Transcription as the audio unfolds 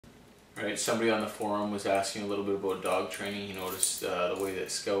Right, somebody on the forum was asking a little bit about dog training. He noticed the way that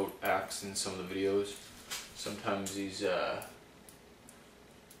Scout acts in some of the videos. Sometimes he's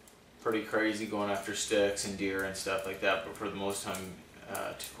pretty crazy going after sticks and deer and stuff like that, but for the most time,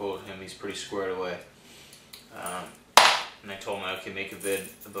 to quote him, he's pretty squared away. And I told him I could make a vid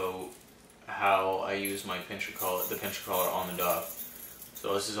about how I use my pincher collar, the pincher collar on the dog.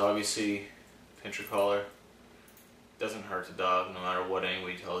 So this is obviously pincher collar. Doesn't hurt the dog no matter what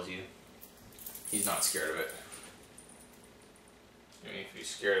anybody tells you. He's not scared of it. I mean, if he's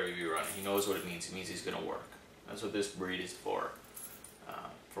scared of it, he'd be running. He knows what it means. It means he's going to work. That's what this breed is for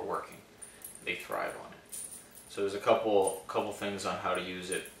working. They thrive on it. So there's a couple things on how to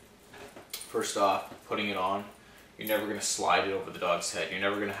use it. First off, putting it on, you're never going to slide it over the dog's head. You're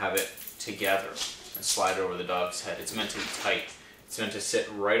never going to have it together and slide it over the dog's head. It's meant to be tight. It's meant to sit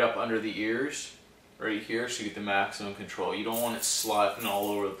right up under the ears, right here, so you get the maximum control. You don't want it sliding all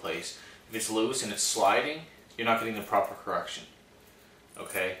over the place. If it's loose and it's sliding, you're not getting the proper correction.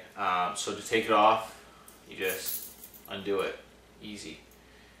 Okay, so to take it off, you just undo it, easy.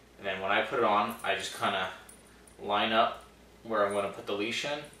 And then when I put it on, I just kind of line up where I'm going to put the leash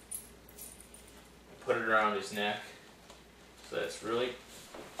in, put it around his neck, so that it's really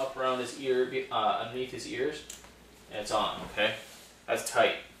up around his ear, underneath his ears, and it's on, okay? That's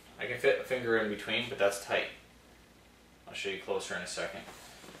tight. I can fit a finger in between, but that's tight. I'll show you closer in a second.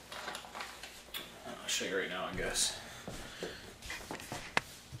 I'll show you right now, I guess.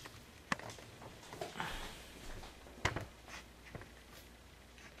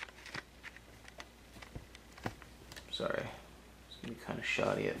 Sorry, it's gonna be kind of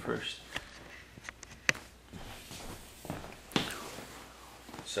shoddy at first.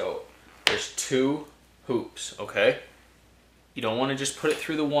 So there's two hoops, okay? You don't want to just put it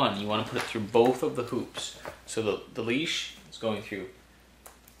through the one, you want to put it through both of the hoops. So the leash is going through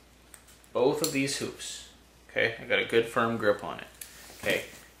both of these hoops, okay? I got a good firm grip on it, okay?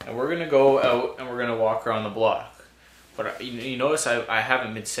 And we're gonna go out and we're gonna walk around the block. But you notice I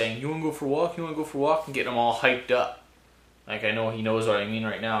haven't been saying, you wanna go for a walk, you wanna go for a walk, and getting them all hyped up. Like, I know he knows what I mean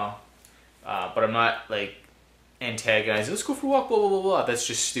right now, but I'm not like antagonizing, let's go for a walk, blah, blah, blah, blah. That's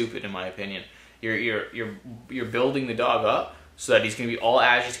just stupid in my opinion. You're building the dog up so that he's gonna be all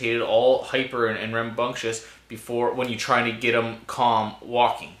agitated, all hyper and rambunctious when you're trying to get him calm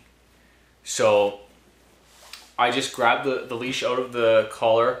walking. So I just grabbed the leash out of the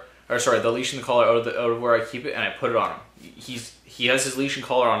collar, or sorry, the leash and the collar out of where I keep it, and I put it on him. He has his leash and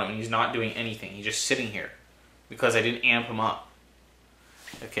collar on him, and he's not doing anything. He's just sitting here because I didn't amp him up.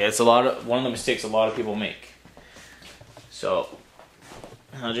 Okay, it's one of the mistakes a lot of people make. So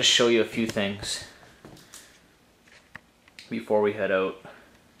I'll just show you a few things before we head out.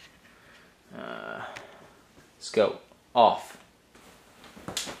 Let's go. Off.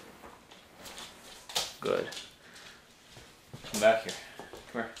 Good. Come back here.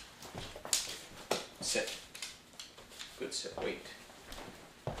 Come here. Sit. Good sit. Wait.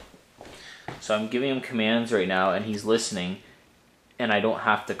 So I'm giving him commands right now and he's listening, and I don't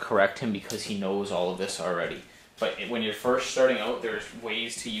have to correct him because he knows all of this already. But when you're first starting out, there's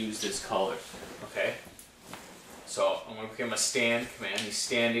ways to use this collar, okay? So I'm going to give him a stand command. He's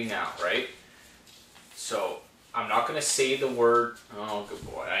standing now, right? So I'm not going to say the word, oh good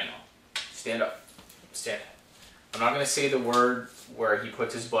boy, I know. Stand up. Stand. I'm not going to say the word where he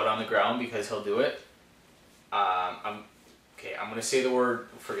puts his butt on the ground because he'll do it. I'm going to say the word,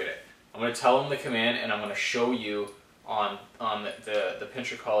 forget it. I'm going to tell him the command and I'm going to show you on the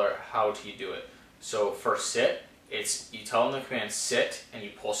pincher collar how to do it. So for sit, you tell them the command sit and you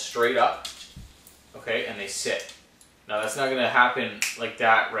pull straight up, okay, and they sit. Now that's not going to happen like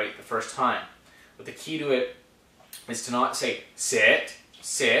that right the first time. But the key to it is to not say sit,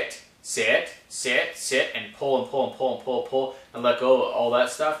 sit, sit, sit, sit, and pull and pull and pull and pull and pull and let go of all that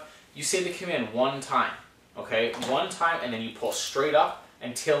stuff. You say the command one time, okay, one time, and then you pull straight up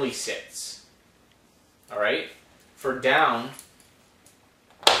until he sits. All right? For down,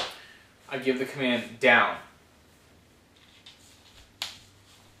 I give the command down.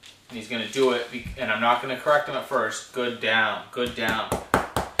 And he's going to do it, and I'm not going to correct him at first. Good down,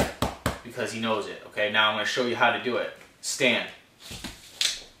 because he knows it. Okay, now I'm going to show you how to do it. Stand.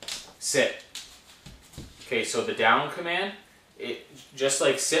 Sit. Okay, so the down command, just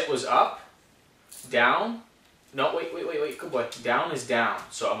like sit was up, down. No, wait, good boy. Down is down.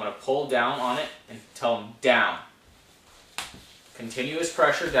 So I'm going to pull down on it and tell him down. Continuous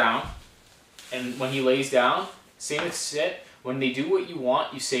pressure down. And when he lays down, same as sit. When they do what you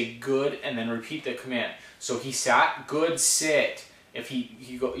want, you say good and then repeat the command. So he sat, good, sit. If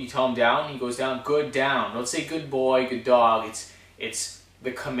you tell him down, he goes down, good, down. Don't say good boy, good dog. It's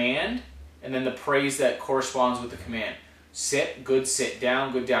the command and then the praise that corresponds with the command. Sit, good sit,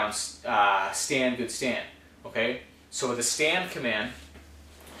 down, good down, stand, good stand. Okay? So with the stand command,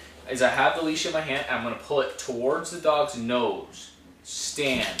 is I have the leash in my hand, and I'm going to pull it towards the dog's nose.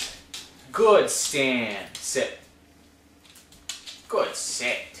 Stand. Good stand. Sit. Good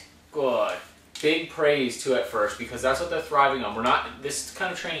sit. Good. Big praise to it first, because that's what they're thriving on. We're not, this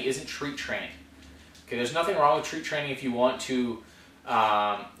kind of training isn't treat training. Okay, there's nothing wrong with treat training if you want to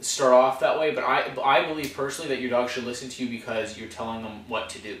start off that way, but I believe personally that your dog should listen to you because you're telling them what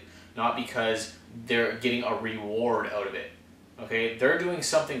to do, not because they're getting a reward out of it. Okay, they're doing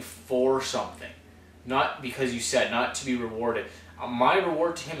something for something, not because you said, not to be rewarded. My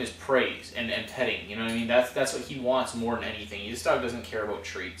reward to him is praise and petting. You know what I mean? That's what he wants more than anything. This dog doesn't care about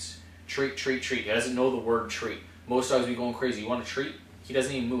treats. Treat, treat, treat. He doesn't know the word treat. Most dogs be going crazy. You want a treat? He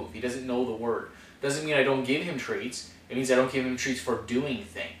doesn't even move. He doesn't know the word. Doesn't mean I don't give him treats. It means I don't give him treats for doing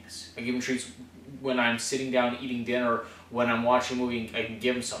things. I give him treats when I'm sitting down eating dinner, when I'm watching a movie, I can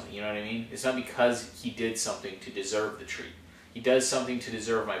give him something. You know what I mean? It's not because he did something to deserve the treat. He does something to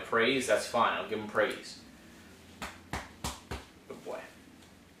deserve my praise. That's fine. I'll give him praise. Good boy.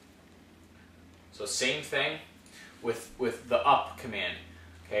 So same thing with the up command.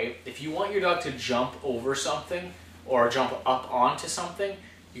 Okay? If you want your dog to jump over something or jump up onto something,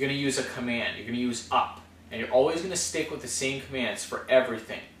 you're going to use a command. You're going to use up. And you're always going to stick with the same commands for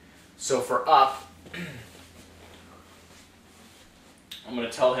everything. So for up, I'm going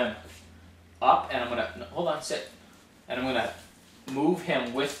to tell him up, and I'm going to, hold on, sit. And I'm going to move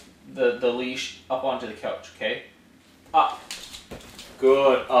him with the leash up onto the couch, okay? Up.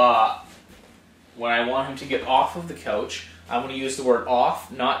 Good, up. When I want him to get off of the couch, I'm going to use the word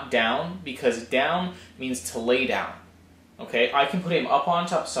off, not down, because down means to lay down. Okay? I can put him up on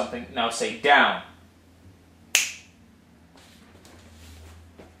top of something, now say down.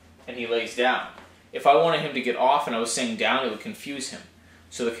 And he lays down. If I wanted him to get off and I was saying down, it would confuse him.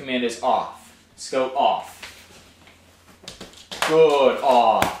 So the command is off. Scout off. Good,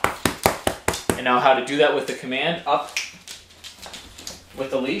 off. And now how to do that with the command, up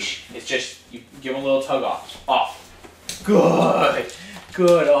with the leash, it's just, you give him a little tug off. Off. Good.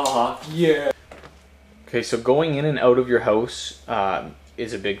 Good, off. Yeah. Okay, so going in and out of your house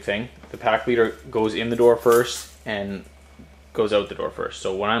is a big thing. The pack leader goes in the door first and goes out the door first.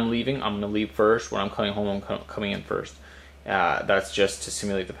 So when I'm leaving, I'm going to leave first. When I'm coming home, I'm coming in first. That's just to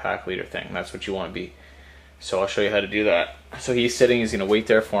simulate the pack leader thing. That's what you want to be. So I'll show you how to do that. So he's sitting, he's going to wait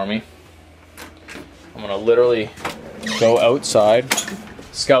there for me. I'm going to literally go outside.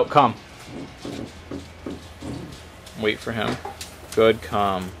 Scout, come. Wait for him. Good,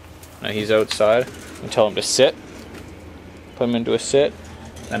 come. Now he's outside. I'm going to tell him to sit. Put him into a sit.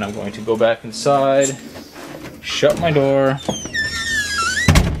 Then I'm going to go back inside. Shut my door.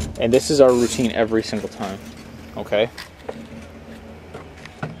 And this is our routine every single time. Okay?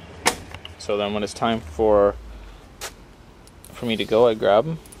 So then when it's time for me to go, I grab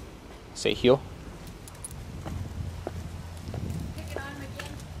him, say heel.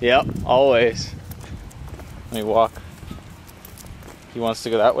 Yep, always. Let me walk. He wants to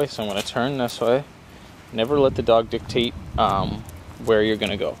go that way, so I'm going to turn this way. Never let the dog dictate where you're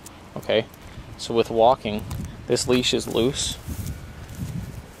going to go. Okay? So with walking, this leash is loose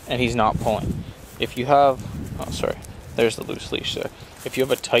and he's not pulling. If you have, oh sorry, there's the loose leash there. If you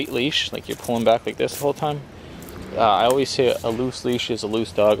have a tight leash, like you're pulling back like this the whole time, I always say a loose leash is a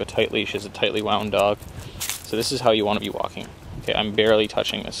loose dog, a tight leash is a tightly wound dog. So this is how you want to be walking. Okay, I'm barely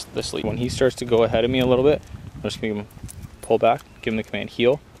touching this leash. When he starts to go ahead of me a little bit, I'm just going to pull back, give him the command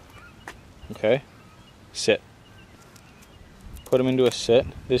heel. Okay, sit. Put him into a sit.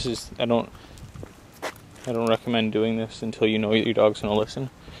 This is, I don't recommend doing this until you know your dog's going to listen.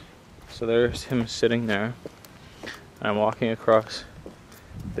 So there's him sitting there. I'm walking across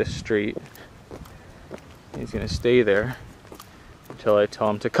this street. He's going to stay there until I tell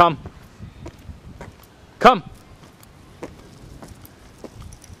him to come. Come!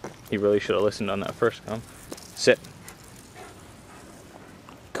 He really should have listened on that first come. Sit.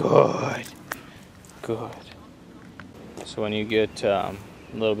 Good. Good. So when you get a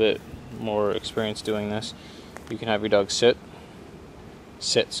little bit more experience doing this, you can have your dog sit.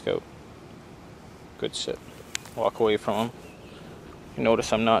 Sit, Scout. Good sit. Walk away from him. You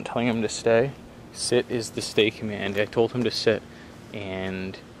notice I'm not telling him to stay. Sit is the stay command. I told him to sit,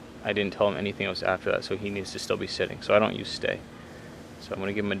 and I didn't tell him anything else after that, so he needs to still be sitting. So I don't use stay. So I'm going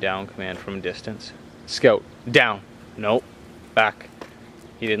to give him a down command from a distance. Scout, down. Nope, back.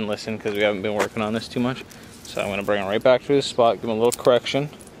 He didn't listen because we haven't been working on this too much. So I'm going to bring him right back to his spot, give him a little correction,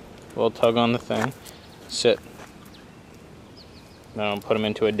 a little tug on the thing. Sit. Then I'll put him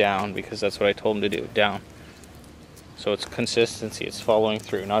into a down because that's what I told him to do, down. So it's consistency, it's following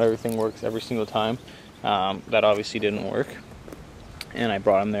through. Not everything works every single time. That obviously didn't work. And I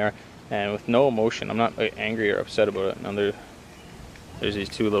brought him there, and with no emotion. I'm not angry or upset about it. Now there's these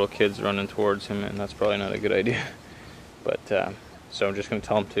two little kids running towards him, and that's probably not a good idea. But so I'm just going to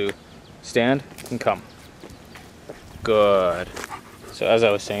tell him to stand and come. Good. So as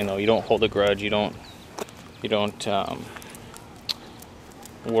I was saying though, you don't hold a grudge. You don't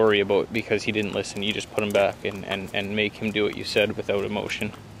worry about because he didn't listen. You just put him back and make him do what you said without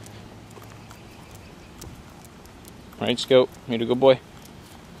emotion. Alright, Scout, you're a good boy.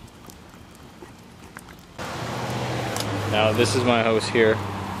 Now this is my house here,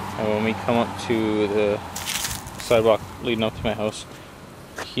 and when we come up to the sidewalk leading up to my house,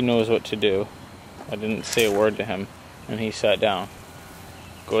 he knows what to do. I didn't say a word to him, and he sat down.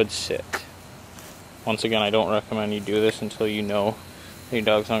 Good sit. Once again, I don't recommend you do this until you know your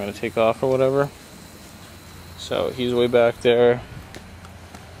dog's not going to take off or whatever. So he's way back there.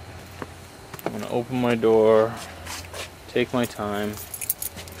 I'm going to open my door, take my time.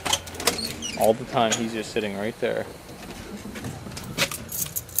 All the time he's just sitting right there.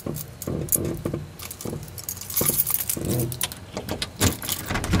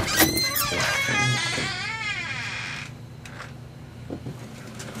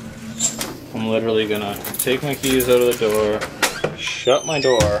 I'm literally gonna take my keys out of the door, shut my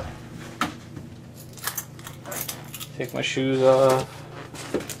door, take my shoes off,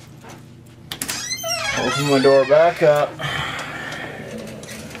 open my door back up,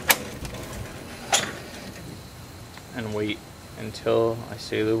 and wait until I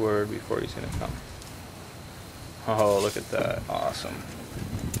say the word before he's gonna come. Oh, look at that. Awesome.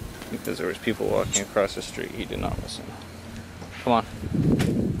 Because there was people walking across the street, he did not listen. Come on.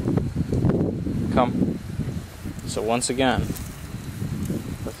 Come. So once again,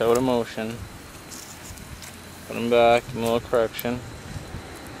 without emotion, put him back, give him a little correction.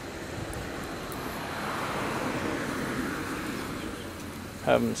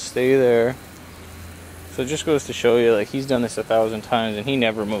 Have him stay there. So it just goes to show you, like, he's done this 1,000 times and he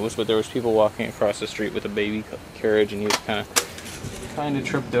never moves, but there was people walking across the street with a baby carriage and he was kind of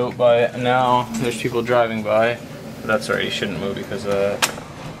tripped out by it, and now there's people driving by. But that's alright, he shouldn't move because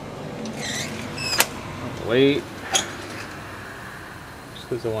wait. Just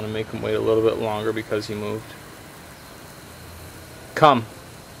because I want to make him wait a little bit longer because he moved. Come.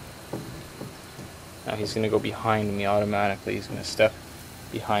 Now he's going to go behind me automatically. He's going to step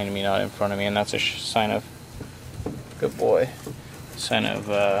behind me, not in front of me, and that's a sign of, good boy, sign of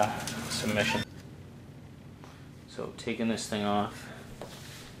submission. So taking this thing off,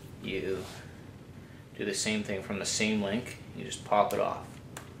 you do the same thing from the same link. You just pop it off,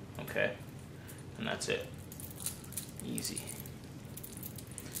 okay? And that's it. Easy.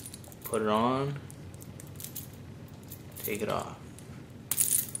 Put it on, take it off.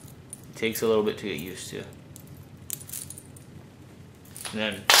 It takes a little bit to get used to. And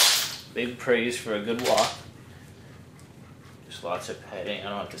then big praise for a good walk. Just lots of petting. I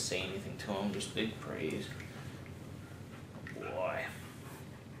don't have to say anything to him, just big praise. Boy.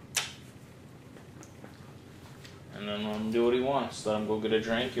 And then let him do what he wants. Let him go get a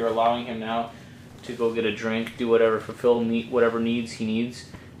drink. You're allowing him now to go get a drink, do whatever, fulfill whatever needs he needs,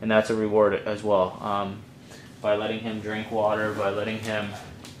 and that's a reward as well. By letting him drink water, by letting him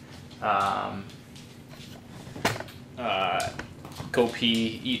go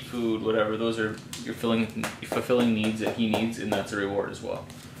pee, eat food, whatever, those are you're fulfilling needs that he needs, and that's a reward as well.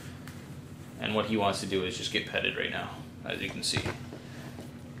 And what he wants to do is just get petted right now, as you can see.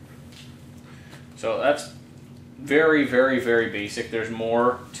 So that's very, very, very basic. There's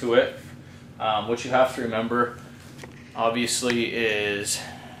more to it. What you have to remember, obviously, is...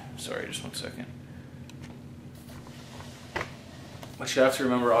 Sorry, just one second. What you have to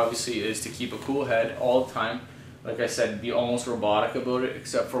remember, obviously, is to keep a cool head all the time. Like I said, be almost robotic about it,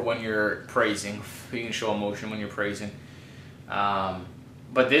 except for when you're praising. You can show emotion when you're praising.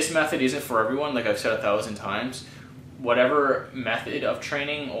 But this method isn't for everyone, like I've said 1,000 times. Whatever method of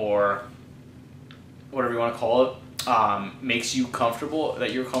training, or whatever you want to call it, makes you comfortable,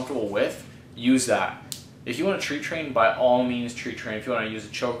 that you're comfortable with, use that. If you want to treat train, by all means treat train. If you want to use a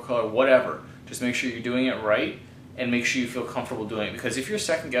choke collar, whatever, just make sure you're doing it right, and make sure you feel comfortable doing it. Because if you're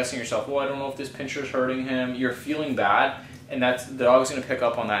second guessing yourself, well, I don't know if this pincher's hurting him, you're feeling bad, and the dog's going to pick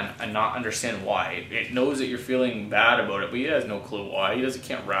up on that and not understand why. It knows that you're feeling bad about it, but he has no clue why. He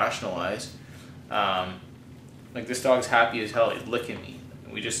can't rationalize. Like, this dog's happy as hell. He's licking me.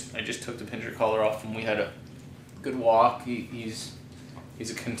 I just took the pincher collar off, and we had a good walk. He's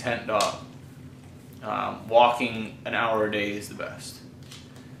a content dog. Walking an hour a day is the best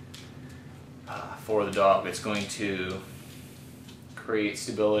for the dog. It's going to create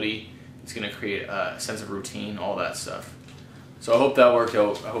stability. It's going to create a sense of routine, all that stuff. So I hope that worked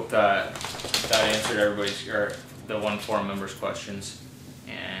out. I hope that answered everybody's, or the one forum members' questions.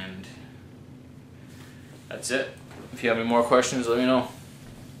 And that's it. If you have any more questions, let me know.